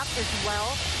mural map as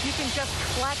well. You can just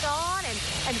click on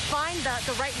and find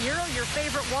the right mural, your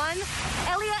favorite one.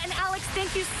 Elia and Alex,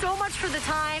 thank you so much for the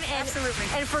time and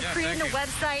for creating the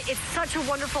website. It's such a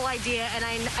wonderful idea, and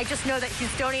I just know that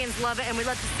Houstonians love it, and we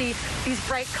love to see these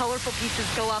bright, colorful pieces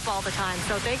go up all the time.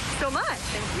 So thank you so much.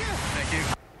 Thank you. thank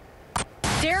you.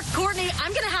 Derek, Courtney,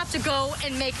 I'm going to have to go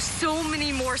and make so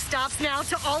many more stops now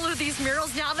to all of these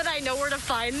murals now that I know where to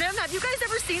find them. Have you guys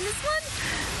ever seen this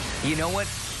one? You know what?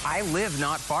 I live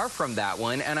not far from that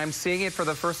one, and I'm seeing it for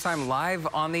the first time live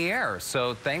on the air.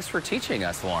 So thanks for teaching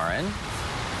us, Lauren.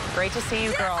 Great to see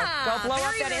you, girl. Go blow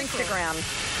up that very Instagram.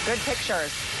 Good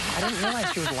pictures. I didn't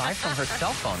realize she was live from her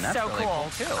cell phone. That's so really cool,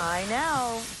 too. I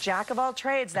know. Jack of all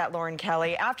trades, that Lauren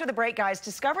Kelly. After the break, guys,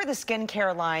 discover the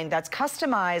skincare line that's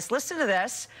customized, listen to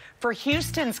this, for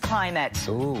Houston's climate.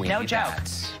 Ooh, we no need joke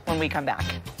that. when we come back.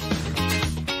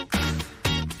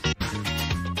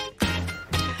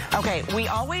 Okay, we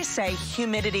always say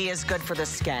humidity is good for the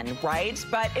skin, right?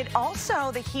 But it also,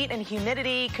 the heat and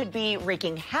humidity could be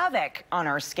wreaking havoc on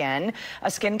our skin. A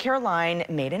skincare line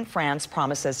made in France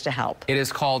promises to help. It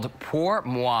is called Pour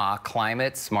Moi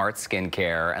Climate Smart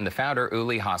Skincare, and the founder,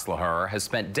 Uli Haslaher, has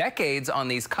spent decades on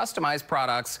these customized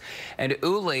products. And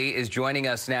Uli is joining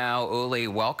us now. Uli,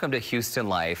 welcome to Houston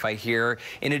Life. I hear,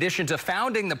 in addition to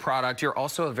founding the product, you're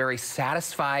also a very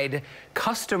satisfied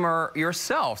customer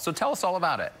yourself. So tell us all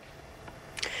about it.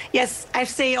 Yes, I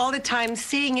say all the time,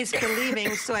 seeing is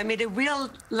believing. So I made a real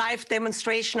life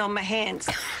demonstration on my hands.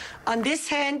 On this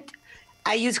hand,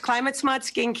 I use Climate Smart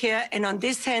skincare, and on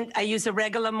this hand, I use a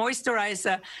regular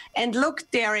moisturizer. And look,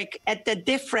 Derek, at the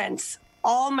difference.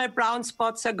 All my brown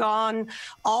spots are gone.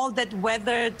 All that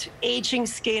weathered, aging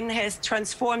skin has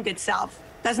transformed itself.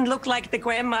 Doesn't look like the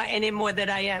grandma anymore that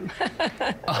I am.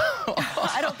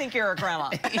 I don't think you're a grandma.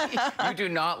 You do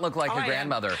not look like a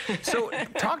grandmother. So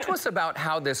talk to us about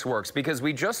how this works, because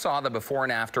we just saw the before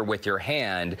and after with your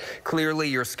hand. Clearly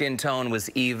your skin tone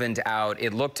was evened out.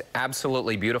 It looked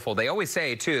absolutely beautiful. They always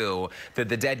say, too, that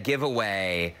the dead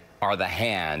giveaway are the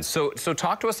hands. So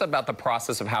talk to us about the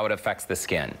process of how it affects the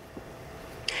skin.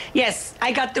 Yes,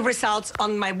 I got the results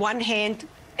on my one hand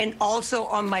and also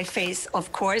on my face,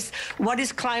 of course. What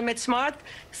is Climate Smart?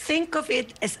 Think of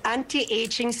it as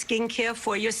anti-aging skincare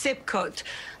for your zip code.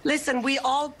 Listen, we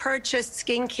all purchased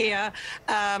skincare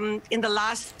in the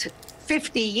last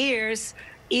 50 years,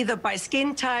 either by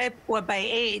skin type or by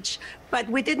age, but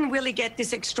we didn't really get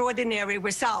these extraordinary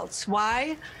results.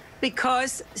 Why?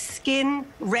 Because skin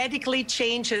radically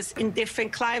changes in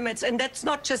different climates. And that's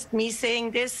not just me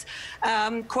saying this,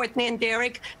 Courtney and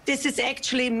Derek. This is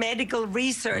actually medical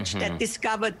research that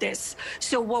discovered this.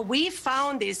 So what we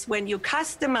found is when you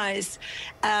customize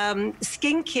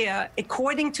skincare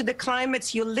according to the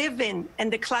climates you live in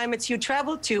and the climates you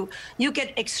travel to, you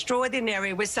get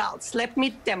extraordinary results. Let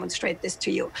me demonstrate this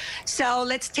to you. So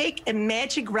let's take a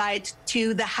magic ride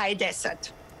to the high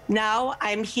desert. Now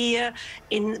I'm here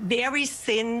in very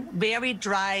thin, very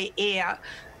dry air.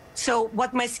 So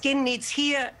what my skin needs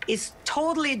here is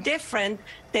totally different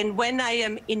than when I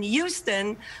am in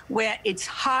Houston, where it's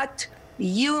hot,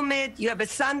 humid, you have a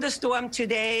thunderstorm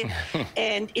today,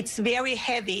 and it's very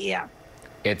heavy air.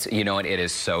 It's, you know, it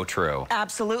is so true.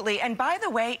 Absolutely. And by the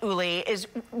way, Uli,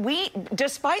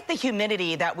 despite the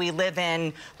humidity that we live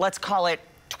in, let's call it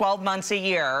 12 months a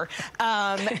year,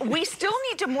 we still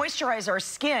need to moisturize our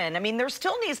skin. I mean, there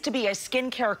still needs to be a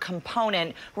skincare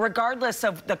component regardless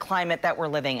of the climate that we're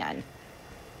living in.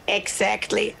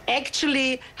 Exactly.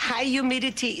 Actually, high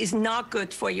humidity is not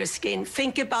good for your skin.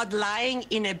 Think about lying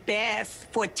in a bath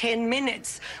for 10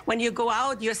 minutes. When you go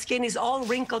out, your skin is all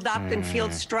wrinkled up and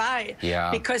feels dry.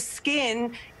 Because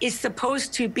skin is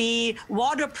supposed to be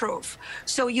waterproof.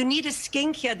 So you need a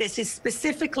skincare that is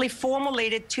specifically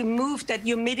formulated to move that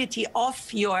humidity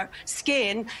off your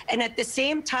skin, and at the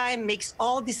same time makes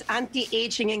all these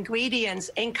anti-aging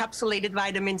ingredients, encapsulated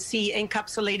vitamin C,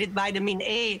 encapsulated vitamin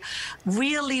A,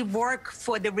 really work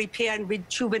for the repair and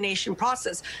rejuvenation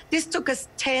process. This took us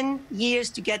 10 years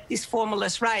to get these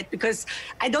formulas right, because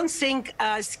I don't think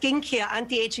skincare,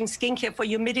 anti-aging skincare for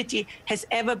humidity has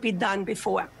ever been done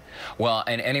before. Well,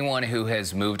 and anyone who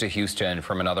has moved to Houston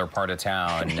from another part of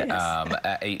town,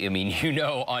 I mean, you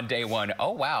know, on day one,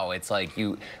 oh, wow, it's like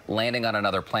you landing on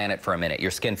another planet for a minute.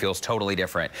 Your skin feels totally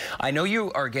different. I know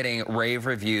you are getting rave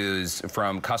reviews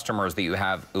from customers that you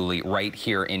have, Uli, right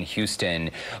here in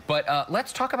Houston. But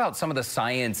let's talk about some of the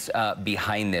science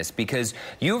behind this, because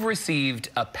you've received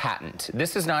a patent.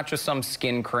 This is not just some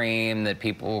skin cream that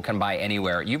people can buy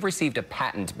anywhere. You've received a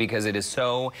patent because it is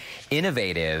so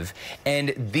innovative.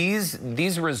 And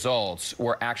these results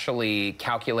were actually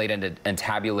calculated and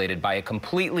tabulated by a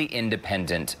completely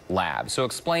independent lab. So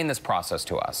explain this process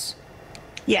to us.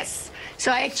 Yes.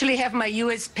 So I actually have my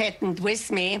U.S. patent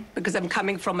with me because I'm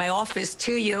coming from my office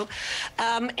to you.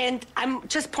 And I'm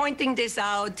just pointing this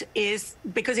out is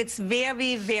because it's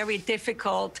very, very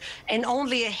difficult, and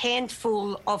only a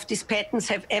handful of these patents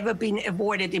have ever been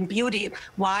awarded in beauty.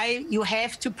 Why? You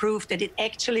have to prove that it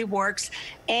actually works,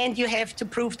 and you have to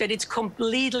prove that it's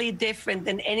completely different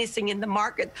than anything in the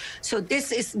market. So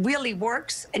this is really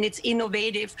works, and it's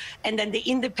innovative. And then the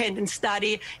independent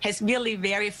study has really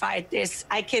verified this.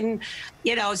 I can,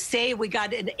 you know, say we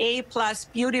got an A+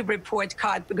 beauty report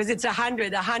card because it's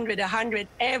 100, 100, 100.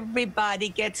 Everybody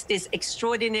gets these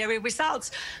extraordinary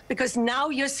results because now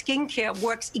your skincare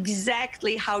works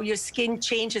exactly how your skin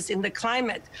changes in the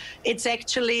climate. It's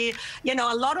actually, you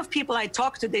know, a lot of people I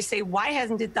talk to, they say, why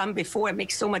hasn't it done before? It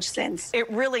makes so much sense.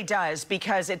 It really does,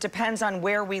 because it depends on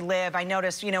where we live. I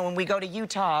notice, you know, when we go to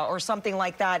Utah or something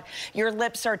like that, your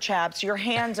lips are chapped, your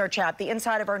hands are chapped, the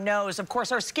inside of our nose. Of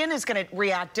course, our skin is going to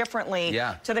react differently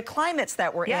to the climates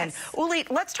that we're in. Uli,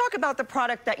 let's talk about the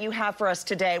product that you have for us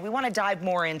today. We want to dive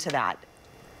more into that.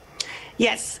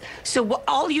 Yes. So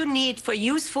all you need for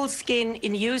useful skin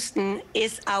in Houston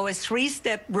is our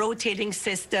 3-step rotating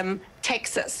system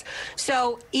Texas.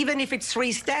 So even if it's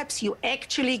 3 steps, you're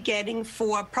actually getting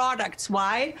 4 products.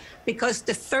 Why? Because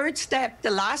the third step,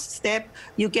 the last step,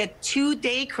 you get 2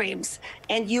 day creams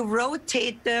and you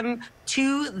rotate them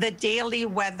to the daily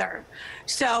weather.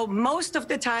 So most of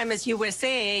the time, as you were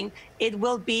saying, it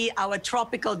will be our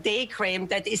tropical day cream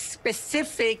that is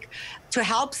specific to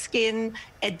help skin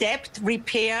adapt,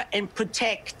 repair, and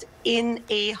protect in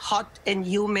a hot and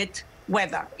humid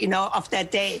weather, you know, of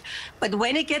that day. But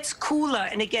when it gets cooler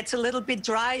and it gets a little bit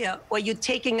drier, or you're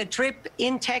taking a trip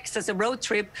in Texas, a road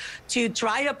trip to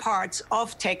drier parts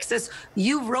of Texas,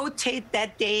 you rotate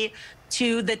that day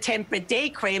to the temperate day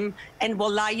cream, and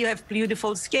voila, you have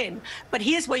beautiful skin. But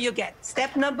here's what you get.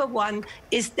 Step number 1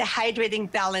 is the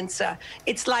hydrating balancer.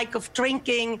 It's like of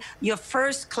drinking your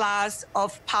first glass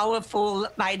of powerful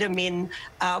vitamin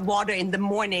water in the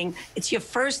morning. It's your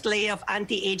first layer of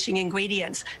anti-aging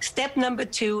ingredients. Step number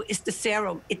 2 is the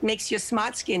serum. It makes your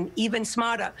smart skin even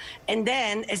smarter. And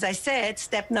then, as I said,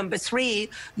 step number 3,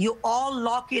 you all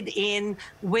lock it in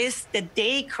with the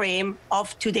day cream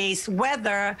of today's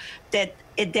weather that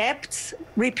adapts,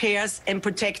 repairs, and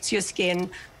protects your skin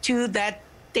to that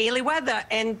daily weather.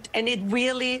 And it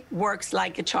really works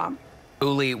like a charm.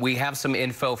 Uli, we have some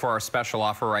info for our special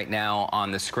offer right now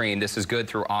on the screen. This is good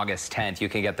through August 10th. You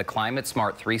can get the Climate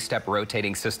Smart 3-step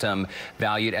rotating system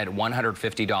valued at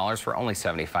 $150 for only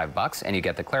 $75, and you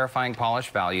get the clarifying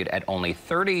polish valued at only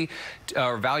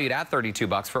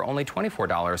 $32 for only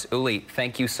 $24. Uli,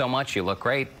 thank you so much. You look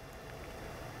great.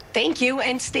 Thank you,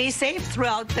 and stay safe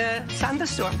throughout the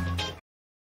thunderstorm.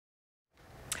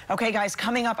 Okay, guys,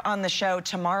 coming up on the show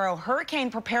tomorrow,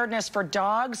 hurricane preparedness for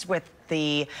dogs with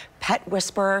the pet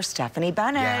whisperer, Stephanie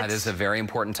Bennett. Yeah, it is a very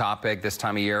important topic this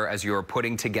time of year as you're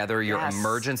putting together your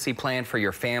emergency plan for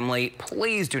your family.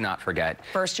 Please do not forget.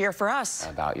 First year for us.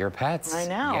 About your pets. I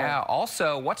know. Yeah,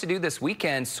 also, what to do this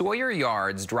weekend, Sawyer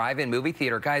Yards Drive-In Movie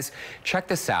Theater. Guys, check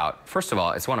this out. First of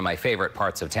all, it's one of my favorite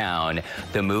parts of town.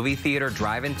 The movie theater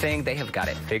drive-in thing, they have got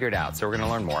it figured out. So we're going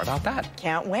to learn more about that.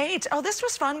 Can't wait. Oh, this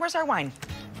was fun. Where's our wine?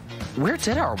 Where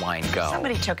did our wine go?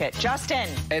 Somebody took it. Justin.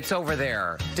 It's over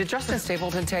there. Did Justin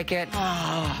Stapleton take it?